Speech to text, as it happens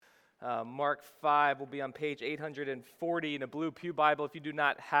Mark 5 will be on page 840 in a blue pew Bible if you do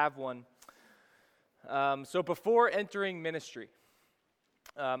not have one. So before entering ministry,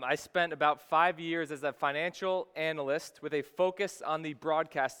 I spent about 5 years as a financial analyst with a focus on the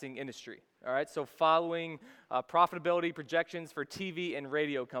broadcasting industry. All right, so following profitability projections for TV and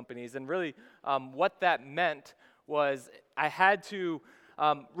radio companies. And really what that meant was I had to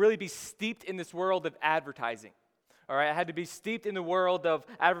really be steeped in this world of advertising. All right, I had to be steeped in the world of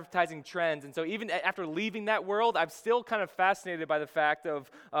advertising trends. And so even after leaving that world, I'm still kind of fascinated by the fact of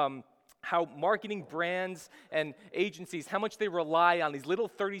how marketing brands and agencies, how much they rely on these little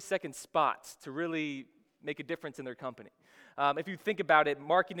 30-second spots to really make a difference in their company. If you think about it,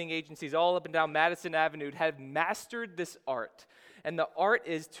 marketing agencies all up and down Madison Avenue have mastered this art. And the art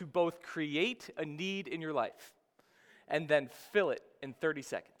is to both create a need in your life and then fill it in 30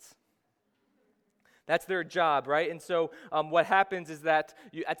 seconds. That's their job, right? And so what happens is that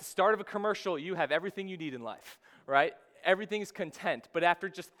at the start of a commercial, you have everything you need in life, right? Everything's content. But after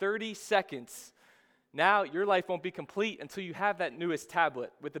just 30 seconds, now your life won't be complete until you have that newest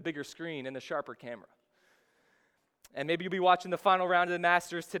tablet with the bigger screen and the sharper camera. And maybe you'll be watching the final round of the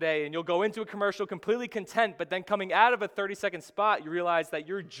Masters today, and you'll go into a commercial completely content, but then coming out of a 30-second spot, you realize that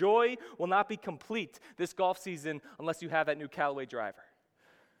your joy will not be complete this golf season unless you have that new Callaway driver.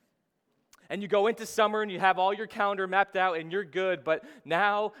 And you go into summer and you have all your calendar mapped out and you're good, but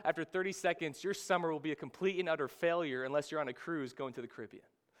now, after 30 seconds, your summer will be a complete and utter failure unless you're on a cruise going to the Caribbean.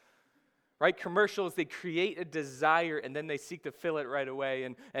 Right? Commercials, they create a desire and then they seek to fill it right away.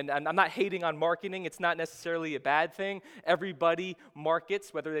 And I'm not hating on marketing. It's not necessarily a bad thing. Everybody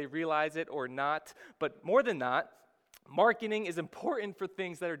markets, whether they realize it or not. But more than that, marketing is important for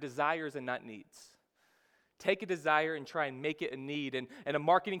things that are desires and not needs. Take a desire and try and make it a need. And a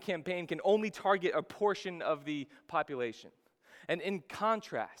marketing campaign can only target a portion of the population. And in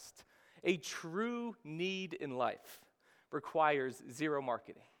contrast, a true need in life requires zero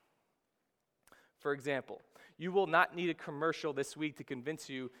marketing. For example, you will not need a commercial this week to convince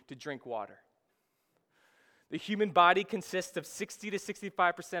you to drink water. The human body consists of 60 to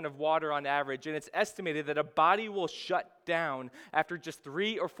 65% of water on average, and it's estimated that a body will shut down after just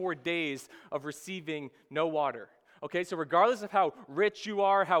 3 or 4 days of receiving no water. Okay, so regardless of how rich you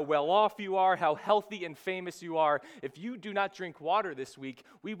are, how well off you are, how healthy and famous you are, if you do not drink water this week,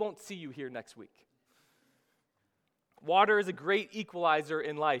 we won't see you here next week. Water is a great equalizer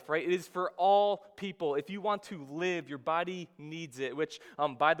in life, right? It is for all people. If you want to live, your body needs it, which,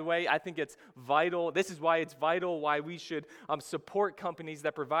 by the way, I think it's vital. This is why it's vital, why we should support companies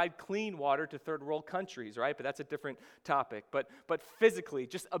that provide clean water to third world countries, right? But that's a different topic. But physically,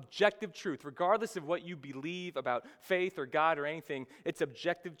 just objective truth, regardless of what you believe about faith or God or anything, it's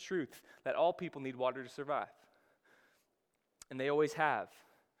objective truth that all people need water to survive. And they always have.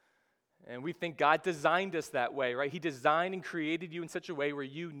 And we think God designed us that way, right? He designed and created you in such a way where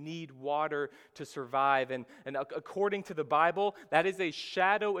you need water to survive. And according to the Bible, that is a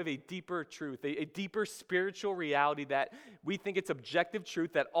shadow of a deeper truth, a deeper spiritual reality that we think it's objective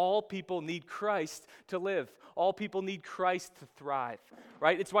truth that all people need Christ to live. All people need Christ to thrive,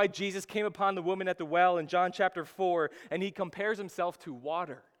 right? It's why Jesus came upon the woman at the well in John chapter 4, and he compares himself to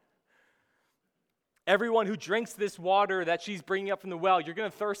water. Everyone who drinks this water that she's bringing up from the well, you're going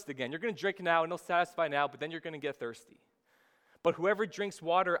to thirst again. You're going to drink now and it'll satisfy now, but then you're going to get thirsty. But whoever drinks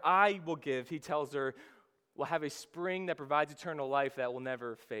water I will give, he tells her, will have a spring that provides eternal life that will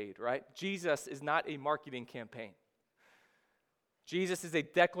never fade, right? Jesus is not a marketing campaign. Jesus is a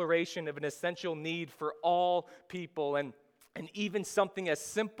declaration of an essential need for all people, and even something as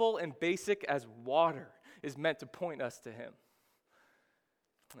simple and basic as water is meant to point us to him.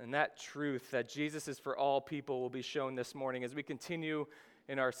 And that truth that Jesus is for all people will be shown this morning as we continue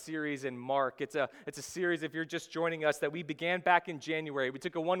in our series in Mark. It's a series, if you're just joining us, that we began back in January. We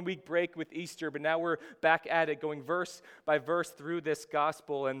took a 1-week break with Easter, but now we're back at it, going verse by verse through this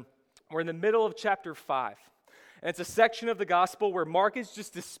gospel. And we're in the middle of chapter 5. And it's a section of the gospel where Mark is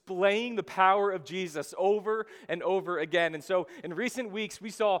just displaying the power of Jesus over and over again. And so in recent weeks, we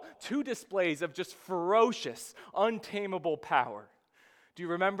saw 2 displays of just ferocious, untamable power. Do you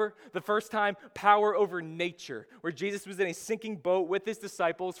remember? The first time, power over nature, where Jesus was in a sinking boat with his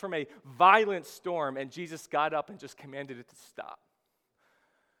disciples from a violent storm, and Jesus got up and just commanded it to stop.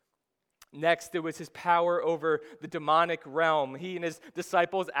 Next, it was his power over the demonic realm. He and his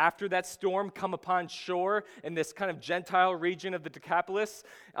disciples, after that storm, come upon shore in this kind of Gentile region of the Decapolis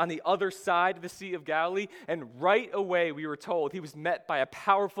on the other side of the Sea of Galilee, and right away, we were told, he was met by a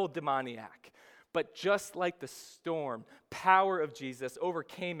powerful demoniac. But just like the storm, power of Jesus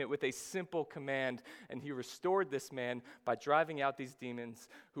overcame it with a simple command, and he restored this man by driving out these demons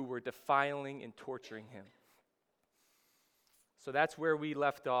who were defiling and torturing him. So that's where we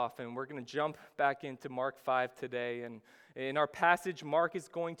left off, and we're going to jump back into Mark 5 today. And in our passage, Mark is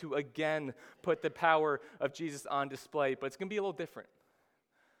going to again put the power of Jesus on display, but it's going to be a little different.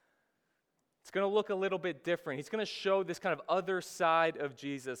 It's going to look a little bit different. He's going to show this kind of other side of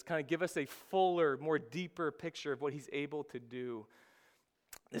Jesus, kind of give us a fuller, more deeper picture of what he's able to do.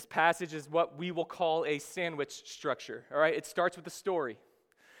 This passage is what we will call a sandwich structure, all right? It starts with a story,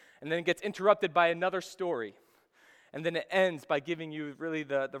 and then it gets interrupted by another story, and then it ends by giving you really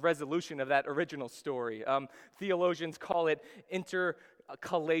the resolution of that original story. Theologians call it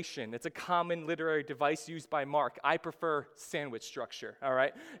intercalation. It's a common literary device used by Mark. I prefer sandwich structure, all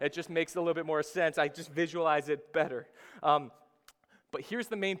right? It just makes a little bit more sense. I just visualize it better. But here's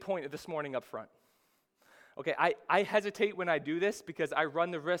the main point of this morning up front. Okay, I hesitate when I do this because I run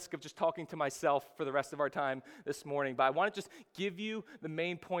the risk of just talking to myself for the rest of our time this morning. But I want to just give you the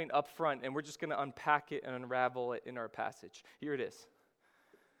main point up front, and we're just going to unpack it and unravel it in our passage. Here it is.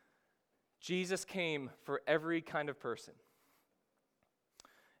 Jesus came for every kind of person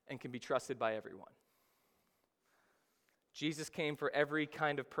and can be trusted by everyone. Jesus came for every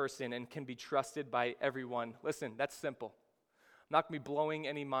kind of person and can be trusted by everyone. Listen, that's simple. I'm not going to be blowing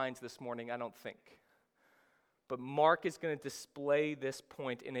any minds this morning, I don't think. But Mark is going to display this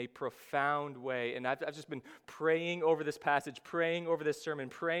point in a profound way. And I've just been praying over this passage, praying over this sermon,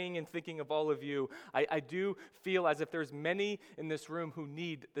 praying and thinking of all of you. I do feel as if there's many in this room who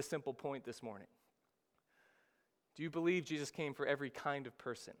need the simple point this morning. Do you believe Jesus came for every kind of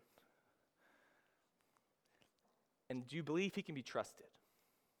person? And do you believe he can be trusted?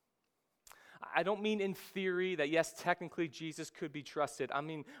 I don't mean in theory that, yes, technically Jesus could be trusted. I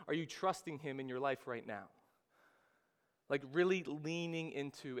mean, are you trusting him in your life right now? Like really leaning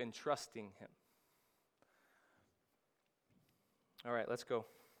into and trusting him. All right, let's go.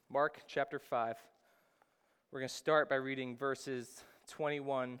 Mark chapter 5. We're going to start by reading verses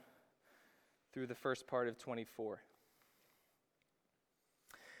 21 through the first part of 24.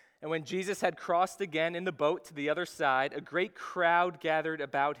 And when Jesus had crossed again in the boat to the other side, a great crowd gathered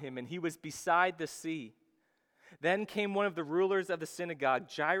about him, and he was beside the sea. Then came one of the rulers of the synagogue,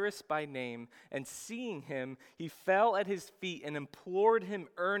 Jairus by name, and seeing him, he fell at his feet and implored him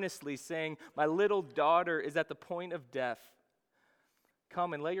earnestly, saying, "My little daughter is at the point of death.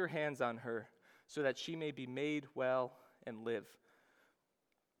 Come and lay your hands on her, so that she may be made well and live."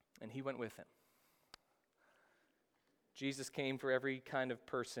 And he went with him. Jesus came for every kind of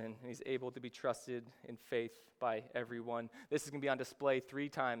person, and he's able to be trusted in faith by everyone. This is going to be on display 3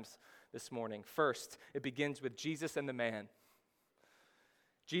 times this morning. First, it begins with Jesus and the man.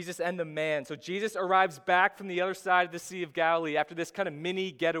 Jesus and the man. So Jesus arrives back from the other side of the Sea of Galilee after this kind of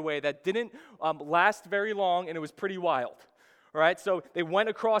mini getaway that didn't last very long, and it was pretty wild. All right, so they went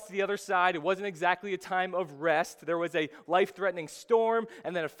across to the other side. It wasn't exactly a time of rest. There was a life-threatening storm,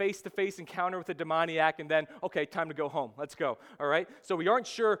 and then a face-to-face encounter with a demoniac, and then, okay, time to go home. Let's go. All right, so we aren't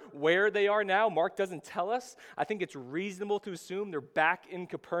sure where they are now. Mark doesn't tell us. I think it's reasonable to assume they're back in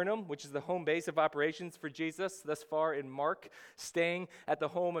Capernaum, which is the home base of operations for Jesus thus far in Mark, staying at the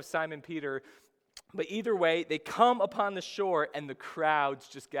home of Simon Peter. But either way, they come upon the shore, and the crowds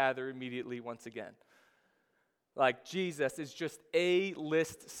just gather immediately once again. Like Jesus is just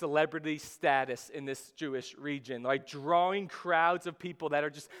A-list celebrity status in this Jewish region, like drawing crowds of people that are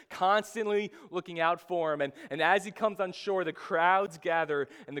just constantly looking out for him. And as he comes on shore, the crowds gather,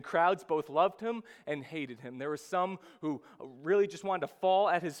 and the crowds both loved him and hated him. There were some who really just wanted to fall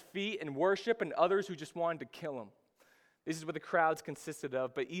at his feet and worship, and others who just wanted to kill him. This is what the crowds consisted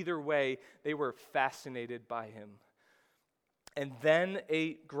of, but either way, they were fascinated by him. And then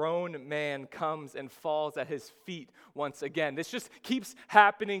a grown man comes and falls at his feet once again. This just keeps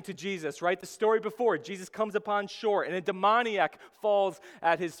happening to Jesus, right? The story before, Jesus comes upon shore and a demoniac falls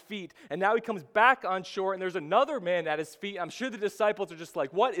at his feet. And now he comes back on shore and there's another man at his feet. I'm sure the disciples are just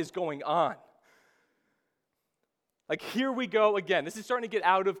like, what is going on? Like, here we go again. This is starting to get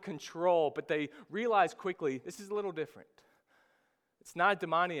out of control, but they realize quickly this is a little different. It's not a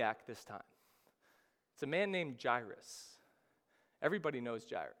demoniac this time. It's a man named Jairus. Everybody knows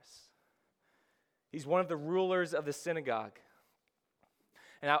Jairus. He's one of the rulers of the synagogue.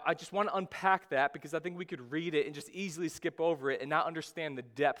 And I just want to unpack that because I think we could read it and just easily skip over it and not understand the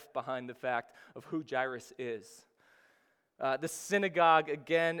depth behind the fact of who Jairus is. The synagogue,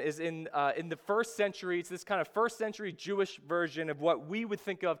 again, is in the first century. It's this kind of first century Jewish version of what we would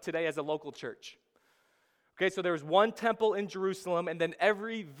think of today as a local church. Okay, so there was one temple in Jerusalem, and then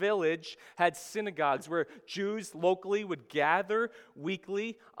every village had synagogues where Jews locally would gather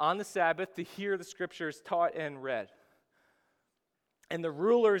weekly on the Sabbath to hear the scriptures taught and read. And the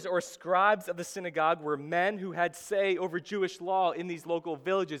rulers or scribes of the synagogue were men who had say over Jewish law in these local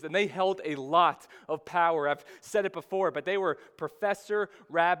villages, and they held a lot of power. I've said it before, but they were professor,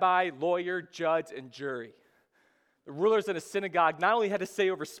 rabbi, lawyer, judge, and jury. The rulers of the synagogue not only had to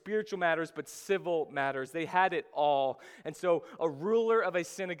say over spiritual matters, but civil matters. They had it all. And so a ruler of a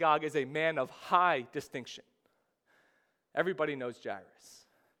synagogue is a man of high distinction. Everybody knows Jairus.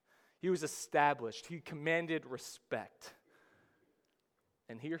 He was established. He commanded respect.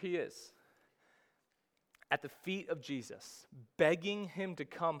 And here he is at the feet of Jesus, begging him to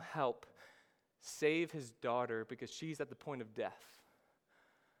come help save his daughter because she's at the point of death.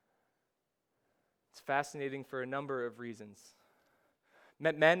 It's fascinating for a number of reasons.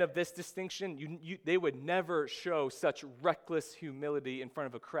 Men of this distinction, they would never show such reckless humility in front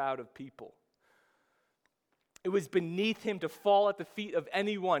of a crowd of people. It was beneath him to fall at the feet of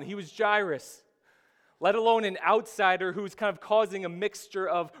anyone. He was Jairus, let alone an outsider who's kind of causing a mixture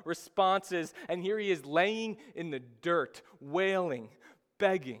of responses. And here he is laying in the dirt, wailing,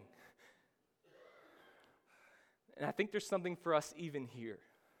 begging. And I think there's something for us even here.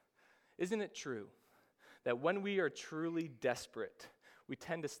 Isn't it true that when we are truly desperate, we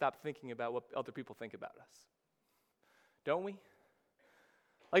tend to stop thinking about what other people think about us? Don't we?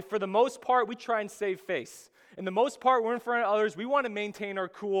 Like, for the most part, we try and save face. In the most part, we're in front of others. We want to maintain our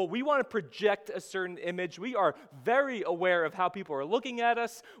cool. We want to project a certain image. We are very aware of how people are looking at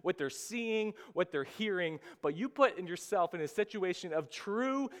us, what they're seeing, what they're hearing. But you put yourself in a situation of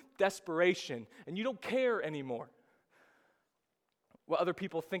true desperation, and you don't care anymore what other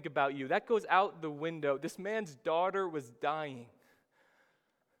people think about you. That goes out the window. This man's daughter was dying.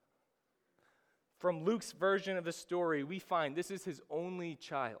 From Luke's version of the story, we find this is his only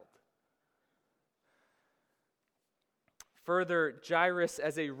child. Further, Jairus,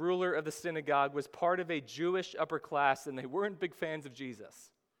 as a ruler of the synagogue, was part of a Jewish upper class, and they weren't big fans of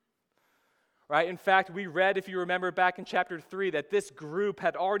Jesus. Right? In fact, we read, if you remember back in chapter 3, that this group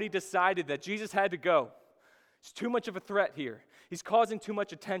had already decided that Jesus had to go. It's too much of a threat here. He's causing too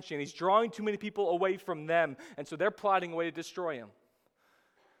much attention. He's drawing too many people away from them, and so they're plotting a way to destroy him.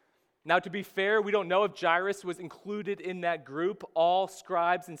 Now, to be fair, we don't know if Jairus was included in that group. All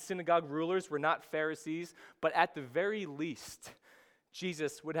scribes and synagogue rulers were not Pharisees, but at the very least,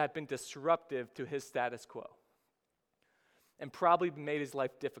 Jesus would have been disruptive to his status quo and probably made his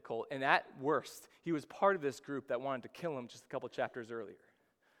life difficult. And at worst, he was part of this group that wanted to kill him just a couple chapters earlier.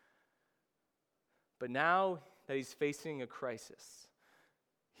 But now that he's facing a crisis,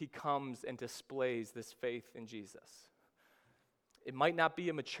 he comes and displays this faith in Jesus. It might not be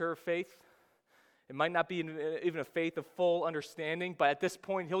a mature faith. It might not be even a faith of full understanding, but at this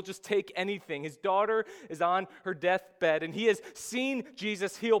point, he'll just take anything. His daughter is on her deathbed, and he has seen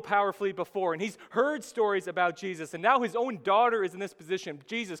Jesus heal powerfully before, and he's heard stories about Jesus, and now his own daughter is in this position.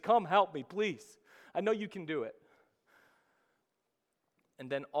 Jesus, come help me, please. I know you can do it. And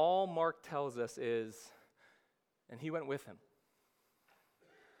then all Mark tells us is, and he went with him.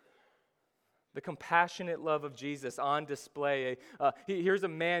 The compassionate love of Jesus on display. Here's a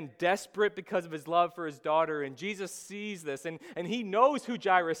man desperate because of his love for his daughter, and Jesus sees this, and he knows who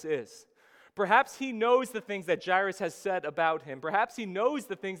Jairus is. Perhaps he knows the things that Jairus has said about him. Perhaps he knows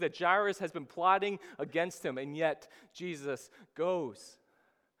the things that Jairus has been plotting against him, and yet Jesus goes.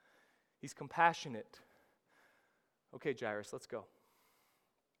 He's compassionate. Okay, Jairus, let's go.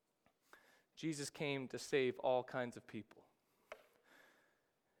 Jesus came to save all kinds of people.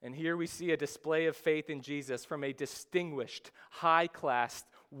 And here we see a display of faith in Jesus from a distinguished, high-class,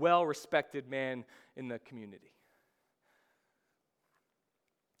 well-respected man in the community.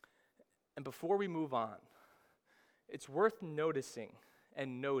 And before we move on, it's worth noticing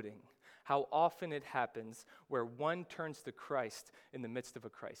and noting how often it happens where one turns to Christ in the midst of a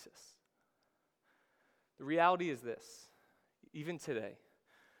crisis. The reality is this, even today,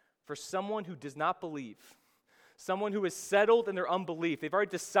 for someone who does not believe, someone who is settled in their unbelief. They've already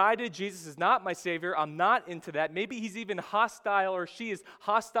decided Jesus is not my Savior. I'm not into that. Maybe he's even hostile or she is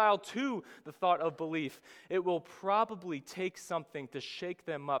hostile to the thought of belief. It will probably take something to shake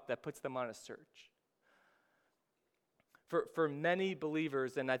them up that puts them on a search. For many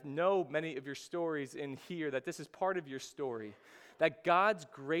believers, and I know many of your stories in here, that this is part of your story, that God's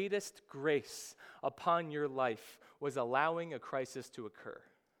greatest grace upon your life was allowing a crisis to occur.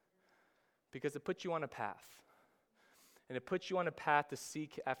 Because it puts you on a path. And it puts you on a path to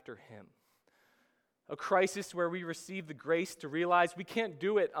seek after him. A crisis where we receive the grace to realize we can't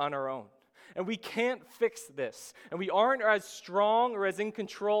do it on our own. and we can't fix this, and we aren't as strong or as in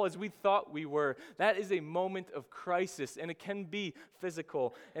control as we thought we were, that is a moment of crisis, and it can be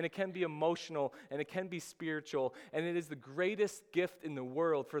physical, and it can be emotional, and it can be spiritual, and it is the greatest gift in the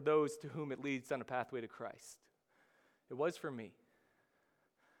world for those to whom it leads on a pathway to Christ. It was for me.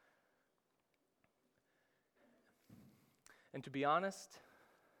 And to be honest,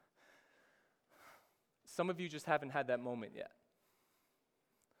 some of you just haven't had that moment yet.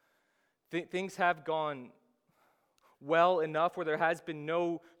 Things have gone well enough where there has been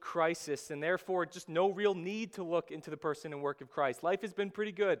no crisis, and therefore just no real need to look into the person and work of Christ. Life has been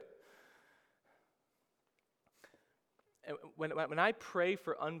pretty good. And when I pray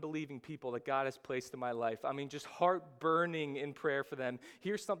for unbelieving people that God has placed in my life, just heart burning in prayer for them,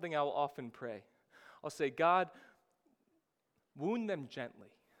 here's something I will often pray. I'll say, God, wound them gently,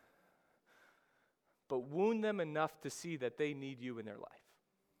 but wound them enough to see that they need you in their life.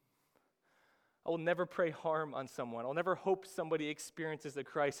 I will never pray harm on someone. I'll never hope somebody experiences a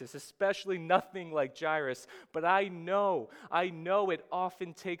crisis, especially nothing like Jairus. But I know it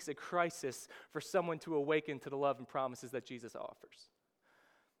often takes a crisis for someone to awaken to the love and promises that Jesus offers.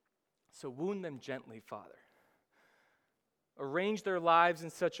 So wound them gently, Father. Arrange their lives in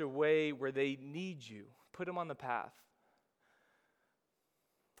such a way where they need you. Put them on the path.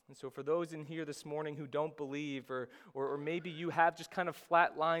 And so for those in here this morning who don't believe, or maybe you have just kind of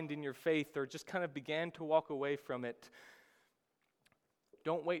flatlined in your faith or just kind of began to walk away from it,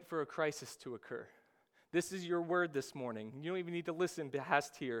 don't wait for a crisis to occur. This is your word this morning. You don't even need to listen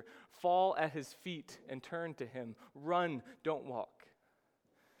past here. Fall at his feet and turn to him. Run, don't walk.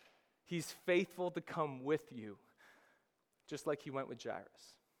 He's faithful to come with you, just like he went with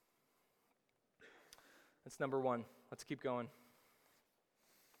Jairus. That's number one. Let's keep going.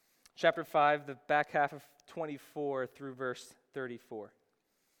 Chapter 5, the back half of 24 through verse 34.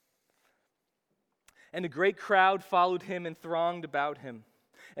 And a great crowd followed him and thronged about him.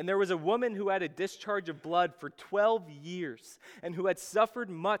 And there was a woman who had a discharge of blood for 12 years, and who had suffered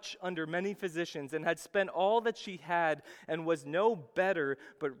much under many physicians, and had spent all that she had, and was no better,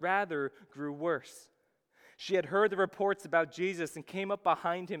 but rather grew worse. She had heard the reports about Jesus, and came up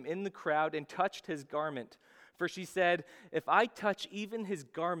behind him in the crowd, and touched his garment. For she said, if I touch even his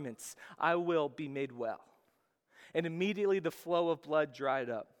garments, I will be made well. And immediately the flow of blood dried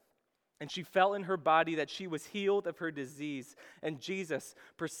up. And she felt in her body that she was healed of her disease. And Jesus,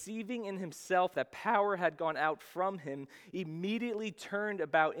 perceiving in himself that power had gone out from him, immediately turned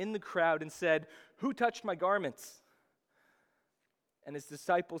about in the crowd and said, who touched my garments? And his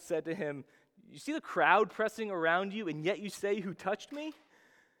disciples said to him, you see the crowd pressing around you, and yet you say, who touched me?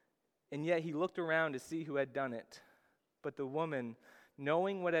 And yet he looked around to see who had done it. But the woman,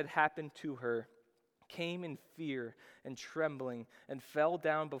 knowing what had happened to her, came in fear and trembling, and fell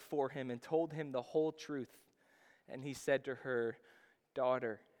down before him and told him the whole truth. And he said to her,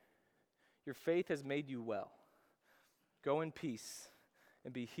 daughter, your faith has made you well. Go in peace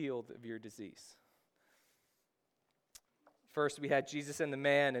and be healed of your disease. First we had Jesus and the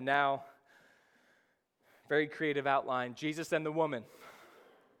man, and now, very creative outline, Jesus and the woman.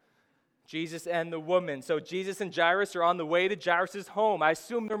 Jesus and the woman. So Jesus and Jairus are on the way to Jairus' home. I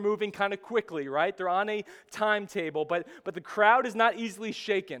assume they're moving kind of quickly, right? They're on a timetable, but the crowd is not easily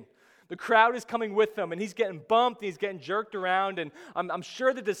shaken. The crowd is coming with them, and he's getting bumped, and he's getting jerked around, and I'm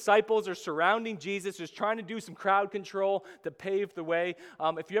sure the disciples are surrounding Jesus, just trying to do some crowd control to pave the way.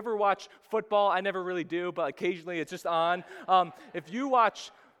 If you ever watch football, I never really do, but occasionally it's just on. If you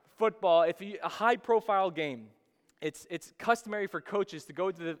watch football, a high-profile game, It's customary for coaches to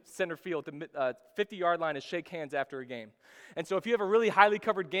go to the center field, the 50-yard line, and shake hands after a game. And so if you have a really highly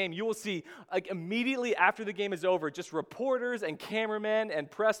covered game, you will see, immediately after the game is over, just reporters and cameramen and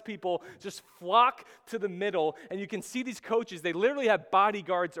press people just flock to the middle, and you can see these coaches, they literally have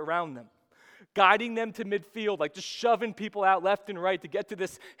bodyguards around them, guiding them to midfield, just shoving people out left and right to get to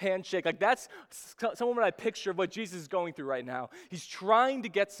this handshake. That's what I picture of what Jesus is going through right now. He's trying to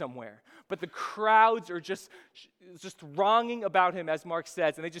get somewhere, but the crowds are just thronging about him, as Mark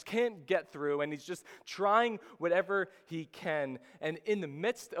says, and they just can't get through, and he's just trying whatever he can. And in the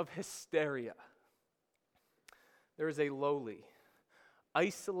midst of hysteria, there is a lowly,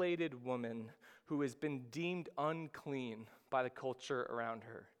 isolated woman who has been deemed unclean by the culture around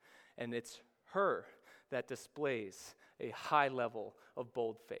her, and it's her that displays a high level of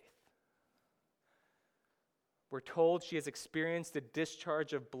bold faith. We're told she has experienced a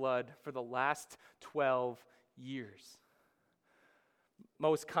discharge of blood for the last 12 years.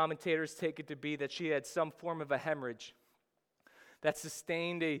 Most commentators take it to be that she had some form of a hemorrhage. that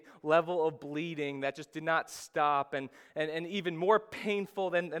sustained a level of bleeding that just did not stop. And even more painful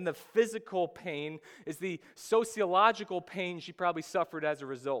than the physical pain is the sociological pain she probably suffered as a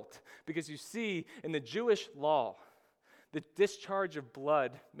result. Because you see, in the Jewish law, the discharge of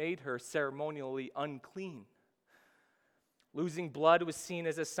blood made her ceremonially unclean. Losing blood was seen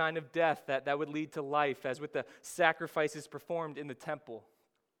as a sign of death that would lead to life, as with the sacrifices performed in the temple.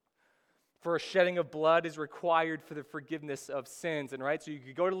 For a shedding of blood is required for the forgiveness of sins. And right, so you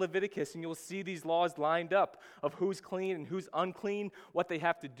could go to Leviticus and you'll see these laws lined up of who's clean and who's unclean, what they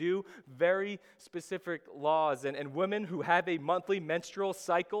have to do, very specific laws. And women who have a monthly menstrual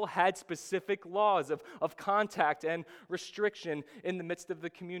cycle had specific laws of contact and restriction in the midst of the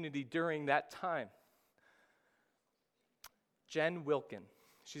community during that time. Jen Wilkin,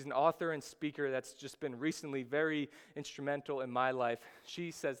 she's an author and speaker that's just been recently very instrumental in my life.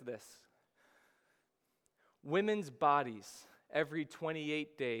 She says this: women's bodies every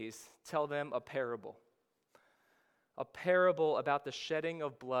 28 days tell them a parable about the shedding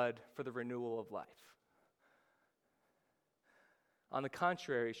of blood for the renewal of life. On the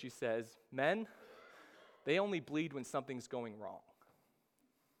contrary, she says, men, they only bleed when something's going wrong.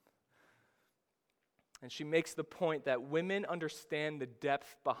 And she makes the point that women understand the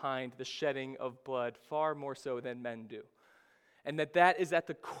depth behind the shedding of blood far more so than men do. And that is at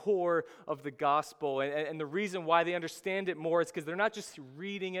the core of the gospel. And the reason why they understand it more is because they're not just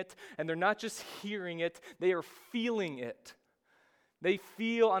reading it and they're not just hearing it, they are feeling it. They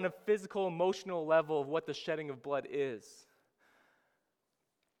feel on a physical, emotional level of what the shedding of blood is.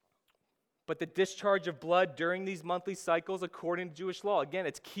 But the discharge of blood during these monthly cycles, according to Jewish law, again,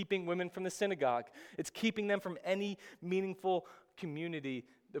 it's keeping women from the synagogue. It's keeping them from any meaningful community.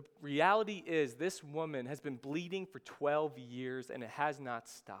 The reality is this woman has been bleeding for 12 years and it has not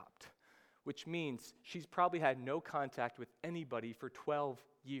stopped, which means she's probably had no contact with anybody for 12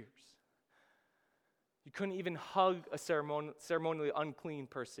 years. You couldn't even hug a ceremonially unclean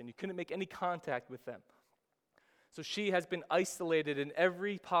person. You couldn't make any contact with them. So she has been isolated in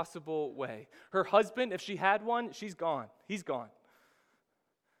every possible way. Her husband, if she had one, she's gone. He's gone.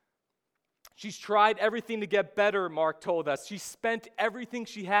 She's tried everything to get better, Mark told us. She spent everything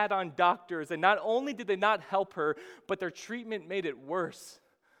she had on doctors, and not only did they not help her, but their treatment made it worse.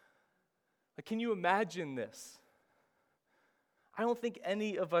 Like, can you imagine this? I don't think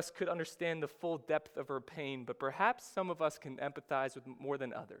any of us could understand the full depth of her pain, but perhaps some of us can empathize with more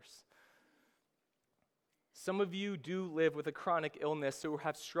than others. Some of you do live with a chronic illness or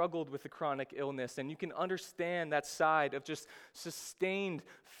have struggled with a chronic illness, and you can understand that side of just sustained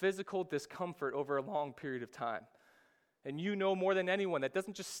physical discomfort over a long period of time. And you know more than anyone that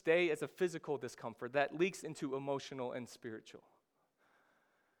doesn't just stay as a physical discomfort, that leaks into emotional and spiritual.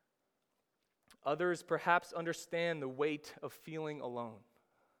 Others perhaps understand the weight of feeling alone,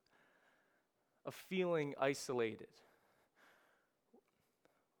 of feeling isolated,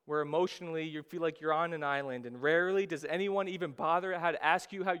 where emotionally you feel like you're on an island, and rarely does anyone even bother how to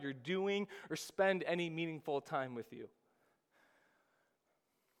ask you how you're doing or spend any meaningful time with you.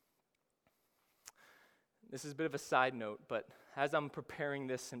 This is a bit of a side note, but as I'm preparing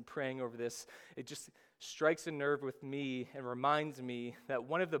this and praying over this, it just strikes a nerve with me and reminds me that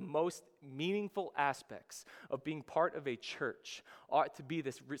one of the most meaningful aspects of being part of a church ought to be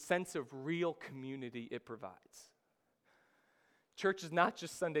this sense of real community it provides. Church is not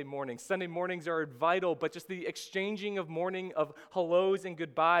just Sunday mornings. Sunday mornings are vital, but just the exchanging of morning of hellos and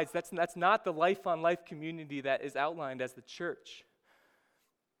goodbyes, that's not the life-on-life community that is outlined as the church.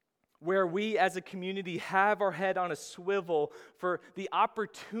 Where we as a community have our head on a swivel for the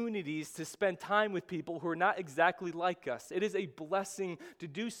opportunities to spend time with people who are not exactly like us. It is a blessing to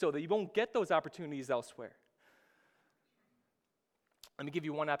do so, that you won't get those opportunities elsewhere. Let me give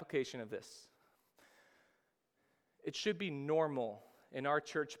you one application of this. It should be normal in our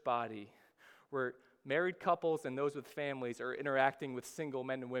church body where married couples and those with families are interacting with single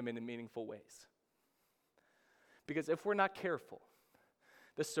men and women in meaningful ways. Because if we're not careful,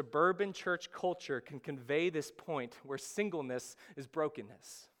 the suburban church culture can convey this point where singleness is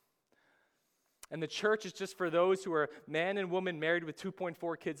brokenness. And the church is just for those who are man and woman married with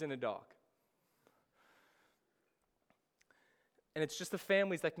 2.4 kids and a dog. And it's just the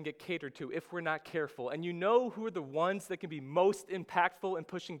families that can get catered to if we're not careful. And you know who are the ones that can be most impactful in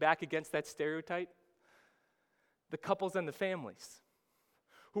pushing back against that stereotype? The couples and the families,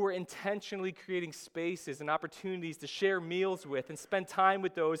 who are intentionally creating spaces and opportunities to share meals with and spend time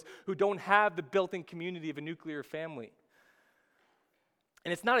with those who don't have the built-in community of a nuclear family.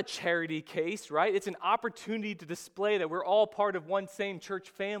 And it's not a charity case, right? It's an opportunity to display that we're all part of one same church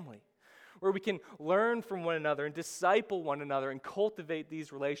family, where we can learn from one another and disciple one another and cultivate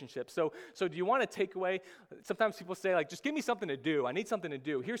these relationships. So do you want to take away? Sometimes people say, like, just give me something to do. I need something to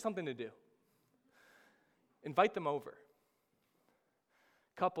do. Here's something to do. Invite them over.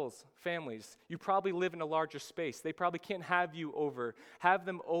 Couples, families, you probably live in a larger space. They probably can't have you over. Have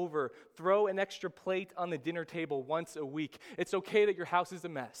them over. Throw an extra plate on the dinner table once a week. It's okay that your house is a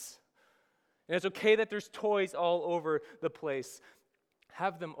mess. And it's okay that there's toys all over the place.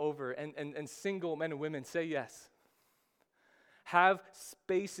 Have them over. And single men and women, say yes. Have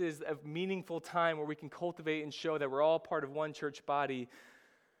spaces of meaningful time where we can cultivate and show that we're all part of one church body.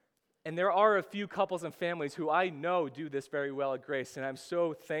 And there are a few couples and families who I know do this very well at Grace, and I'm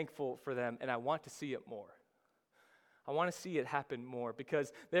so thankful for them, and I want to see it more. I want to see it happen more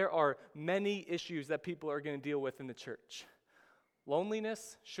because there are many issues that people are going to deal with in the church.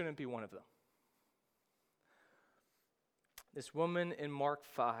 Loneliness shouldn't be one of them. This woman in Mark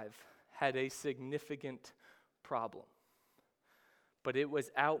 5 had a significant problem, but it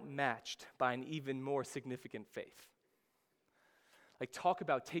was outmatched by an even more significant faith. Like, talk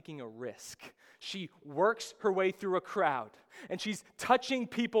about taking a risk. She works her way through a crowd, and she's touching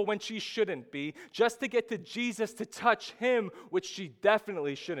people when she shouldn't be, just to get to Jesus to touch him, which she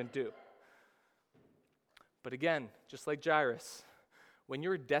definitely shouldn't do. But again, just like Jairus, when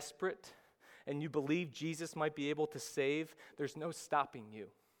you're desperate and you believe Jesus might be able to save, there's no stopping you.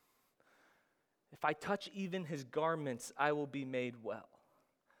 If I touch even his garments, I will be made well.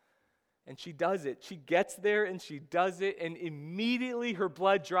 And she does it. She gets there and she does it, and immediately her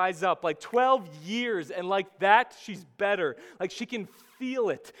blood dries up. Like 12 years, and like that, she's better. Like she can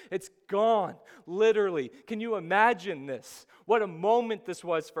feel it. It's gone, literally. Can you imagine this? What a moment this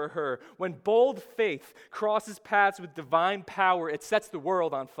was for her. When bold faith crosses paths with divine power, it sets the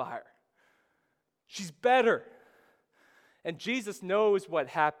world on fire. She's better. And Jesus knows what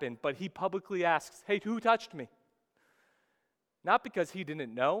happened, but he publicly asks, hey, who touched me? Not because he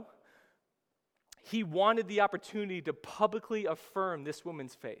didn't know. He wanted the opportunity to publicly affirm this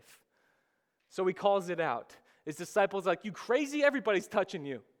woman's faith. So he calls it out. His disciples are like, you crazy? Everybody's touching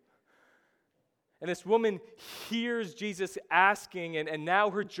you. And this woman hears Jesus asking, and now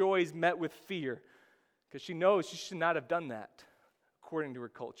her joy is met with fear because she knows she should not have done that according to her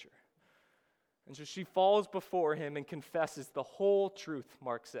culture. And so she falls before him and confesses the whole truth,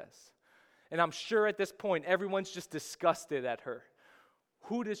 Mark says. And I'm sure at this point, everyone's just disgusted at her.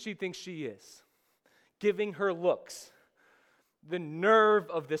 Who does she think she is? Giving her looks. The nerve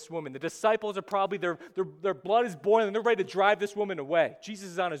of this woman. The disciples are probably, their blood is boiling, and they're ready to drive this woman away. Jesus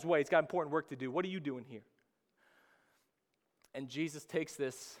is on his way. He's got important work to do. What are you doing here? And Jesus takes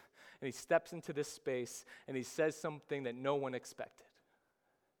this, and he steps into this space, and he says something that no one expected.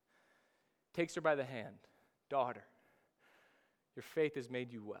 Takes her by the hand. Daughter, your faith has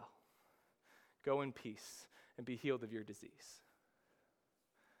made you well. Go in peace and be healed of your disease.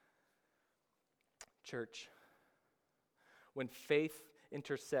 Church, when faith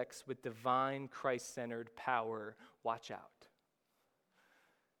intersects with divine Christ-centered power, watch out.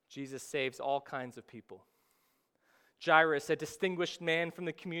 Jesus saves all kinds of people. Jairus, a distinguished man from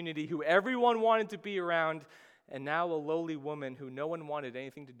the community who everyone wanted to be around, and now a lowly woman who no one wanted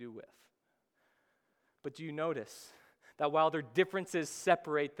anything to do with. But do you notice that while their differences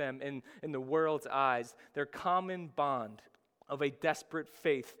separate them in the world's eyes, their common bond of a desperate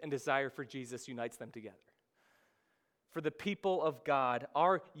faith and desire for Jesus unites them together? For the people of God,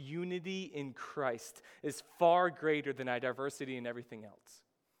 our unity in Christ is far greater than our diversity in everything else.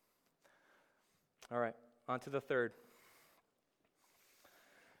 All right, on to the third.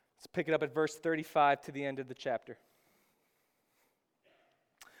 Let's pick it up at verse 35 to the end of the chapter.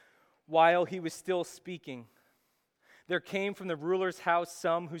 While he was still speaking, there came from the ruler's house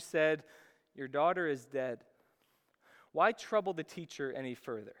some who said, "Your daughter is dead. Why trouble the teacher any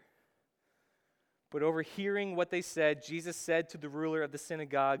further?" But overhearing what they said, Jesus said to the ruler of the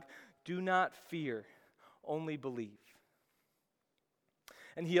synagogue, "Do not fear, only believe."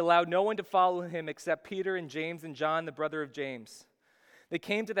 And he allowed no one to follow him except Peter and James and John, the brother of James. They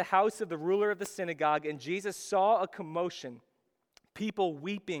came to the house of the ruler of the synagogue, and Jesus saw a commotion, people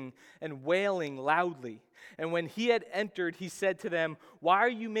weeping and wailing loudly. And when he had entered, he said to them, "Why are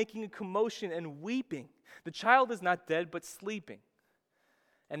you making a commotion and weeping? The child is not dead, but sleeping."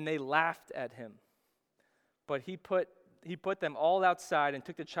 And they laughed at him. But he put them all outside and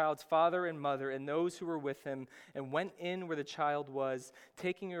took the child's father and mother and those who were with him and went in where the child was.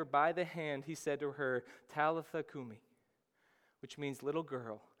 Taking her by the hand, he said to her, "Talitha cumi," which means, "Little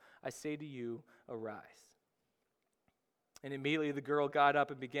girl, I say to you, arise." And immediately the girl got up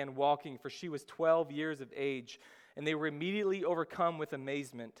and began walking, for she was 12 years of age. And they were immediately overcome with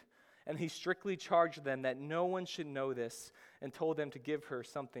amazement. and he strictly charged them that no one should know this and told them to give her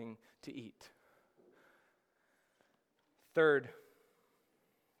something to eat. Third,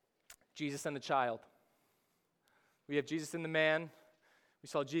 Jesus and the child. We have Jesus and the man. We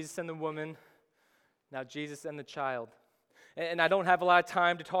saw Jesus and the woman. Now Jesus and the child. And I don't have a lot of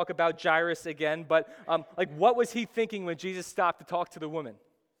time to talk about Jairus again, but what was he thinking when Jesus stopped to talk to the woman?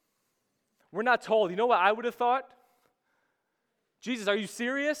 We're not told. You know what I would have thought? Jesus, are you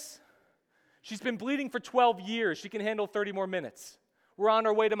serious? She's been bleeding for 12 years. She can handle 30 more minutes. We're on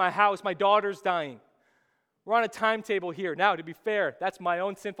our way to my house. My daughter's dying. We're on a timetable here. Now, to be fair, that's my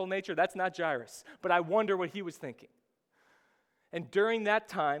own sinful nature. That's not Jairus. But I wonder what he was thinking. And during that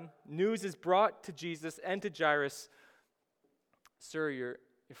time, news is brought to Jesus and to Jairus. Sir, your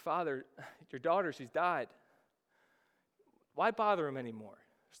father, your daughter, she's died. Why bother him anymore?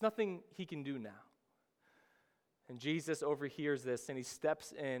 There's nothing he can do now. And Jesus overhears this, and he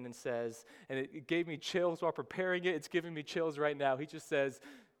steps in and says, and it gave me chills while preparing it. It's giving me chills right now. He just says,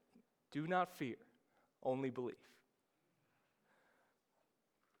 do not fear, only believe.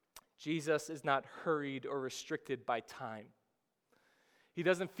 Jesus is not hurried or restricted by time. He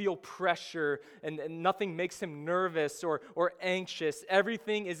doesn't feel pressure, and nothing makes him nervous or anxious.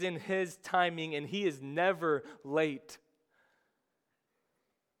 Everything is in his timing, and he is never late.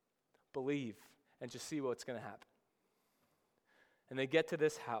 Believe and just see what's going to happen. And they get to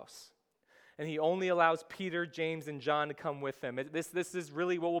this house, and he only allows Peter, James, and John to come with him. This is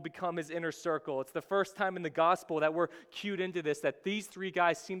really what will become his inner circle. It's the first time in the gospel that we're cued into this, that these three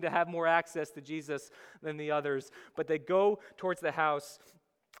guys seem to have more access to Jesus than the others. But they go towards the house,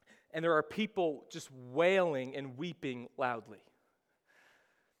 and there are people just wailing and weeping loudly.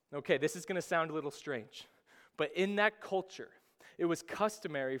 Okay, this is going to sound a little strange, but in that culture, it was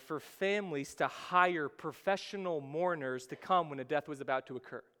customary for families to hire professional mourners to come when a death was about to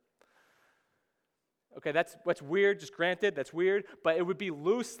occur. Okay, that's weird, just granted, that's weird, but it would be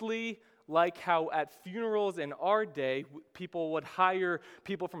loosely like how at funerals in our day, people would hire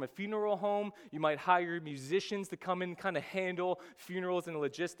people from a funeral home. You might hire musicians to come in and kind of handle funerals and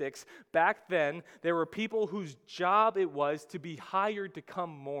logistics. Back then, there were people whose job it was to be hired to come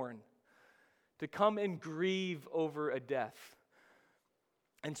mourn, to come and grieve over a death.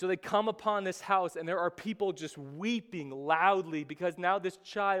 And so they come upon this house, and there are people just weeping loudly because now this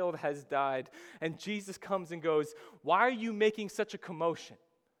child has died. And Jesus comes and goes, why are you making such a commotion?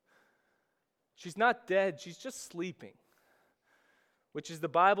 She's not dead, she's just sleeping, which is the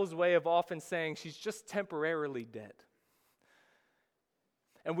Bible's way of often saying she's just temporarily dead.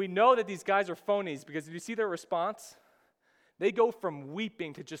 And we know that these guys are phonies because if you see their response, they go from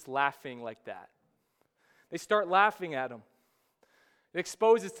weeping to just laughing like that. They start laughing at him. It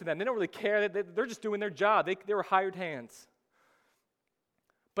exposes to them. They don't really care. They're just doing their job. They were hired hands.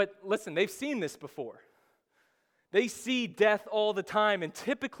 But listen, they've seen this before. They see death all the time, and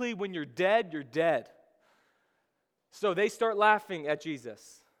typically when you're dead, you're dead. So they start laughing at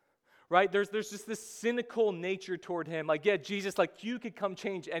Jesus, right? There's just this cynical nature toward him. Like, yeah, Jesus, like you could come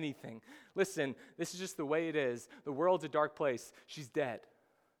change anything. Listen, this is just the way it is. The world's a dark place. She's dead.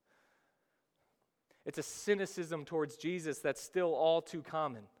 It's a cynicism towards Jesus that's still all too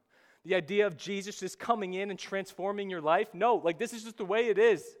common. The idea of Jesus just coming in and transforming your life, no, like this is just the way it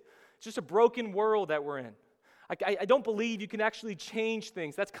is. It's just a broken world that we're in. I don't believe you can actually change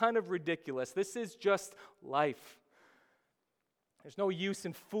things. That's kind of ridiculous. This is just life. There's no use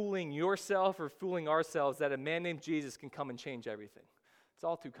in fooling yourself or fooling ourselves that a man named Jesus can come and change everything. It's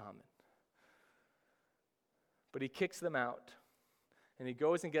all too common. But he kicks them out, and he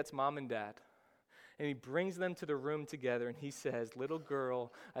goes and gets mom and dad. And he brings them to the room together, and he says, little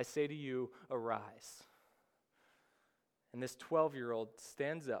girl, I say to you, arise. And this 12-year-old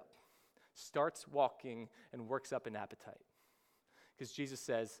stands up, starts walking, and works up an appetite. Because Jesus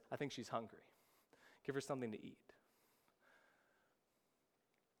says, I think she's hungry. Give her something to eat.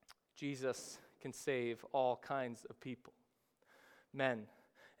 Jesus can save all kinds of people. Men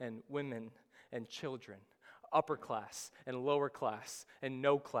and women and children. Upper class and lower class and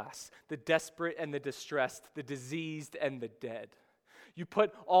no class, the desperate and the distressed, the diseased and the dead. You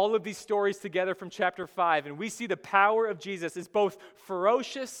put all of these stories together from chapter 5, and we see the power of Jesus is both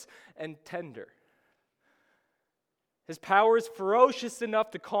ferocious and tender. His power is ferocious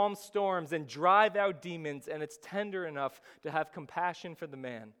enough to calm storms and drive out demons, and it's tender enough to have compassion for the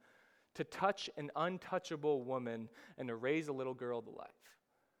man, to touch an untouchable woman and to raise a little girl to life.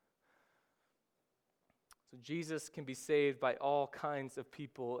 So Jesus can be saved by all kinds of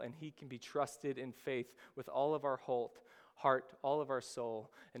people, and he can be trusted in faith with all of our heart, all of our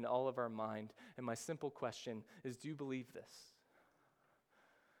soul, and all of our mind. And my simple question is, do you believe this?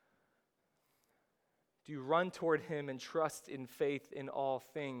 Do you run toward him and trust in faith in all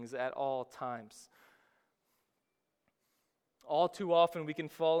things at all times? All too often we can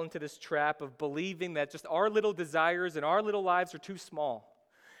fall into this trap of believing that just our little desires and our little lives are too small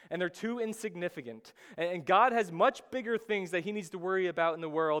and they're too insignificant. And God has much bigger things that he needs to worry about in the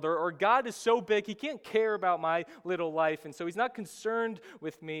world. Or God is so big, he can't care about my little life. And so he's not concerned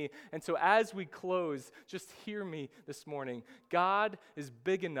with me. And so as we close, just hear me this morning. God is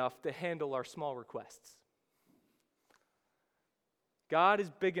big enough to handle our small requests. God is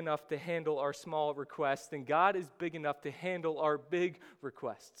big enough to handle our small requests, and God is big enough to handle our big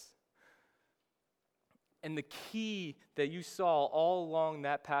requests. And the key that you saw all along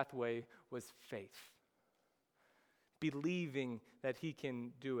that pathway was faith. Believing that he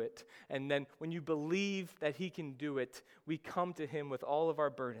can do it. And then when you believe that he can do it, we come to him with all of our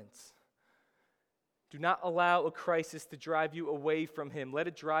burdens. Do not allow a crisis to drive you away from him. Let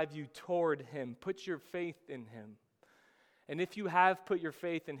it drive you toward him. Put your faith in him. And if you have put your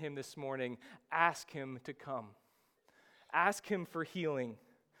faith in him this morning, ask him to come. Ask him for healing,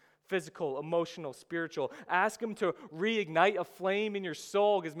 physical, emotional, spiritual. Ask him to reignite a flame in your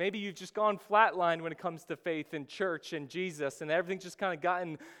soul, because maybe you've just gone flatlined when it comes to faith and church and Jesus, and everything's just kind of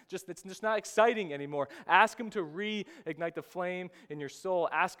gotten, it's just not exciting anymore. Ask him to reignite the flame in your soul.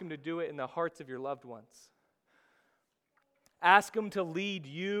 Ask him to do it in the hearts of your loved ones. Ask him to lead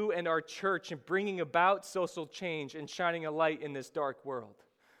you and our church in bringing about social change and shining a light in this dark world.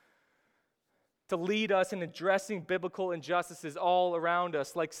 To lead us in addressing biblical injustices all around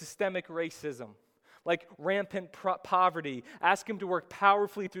us, like systemic racism, like rampant poverty. Ask him to work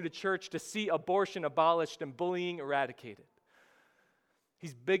powerfully through the church to see abortion abolished and bullying eradicated.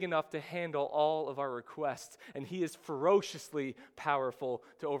 He's big enough to handle all of our requests, and he is ferociously powerful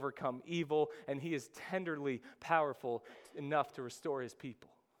to overcome evil, and he is tenderly powerful enough to restore his people.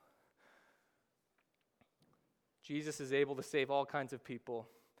 Jesus is able to save all kinds of people,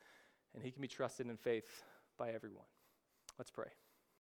 and he can be trusted in faith by everyone. Let's pray.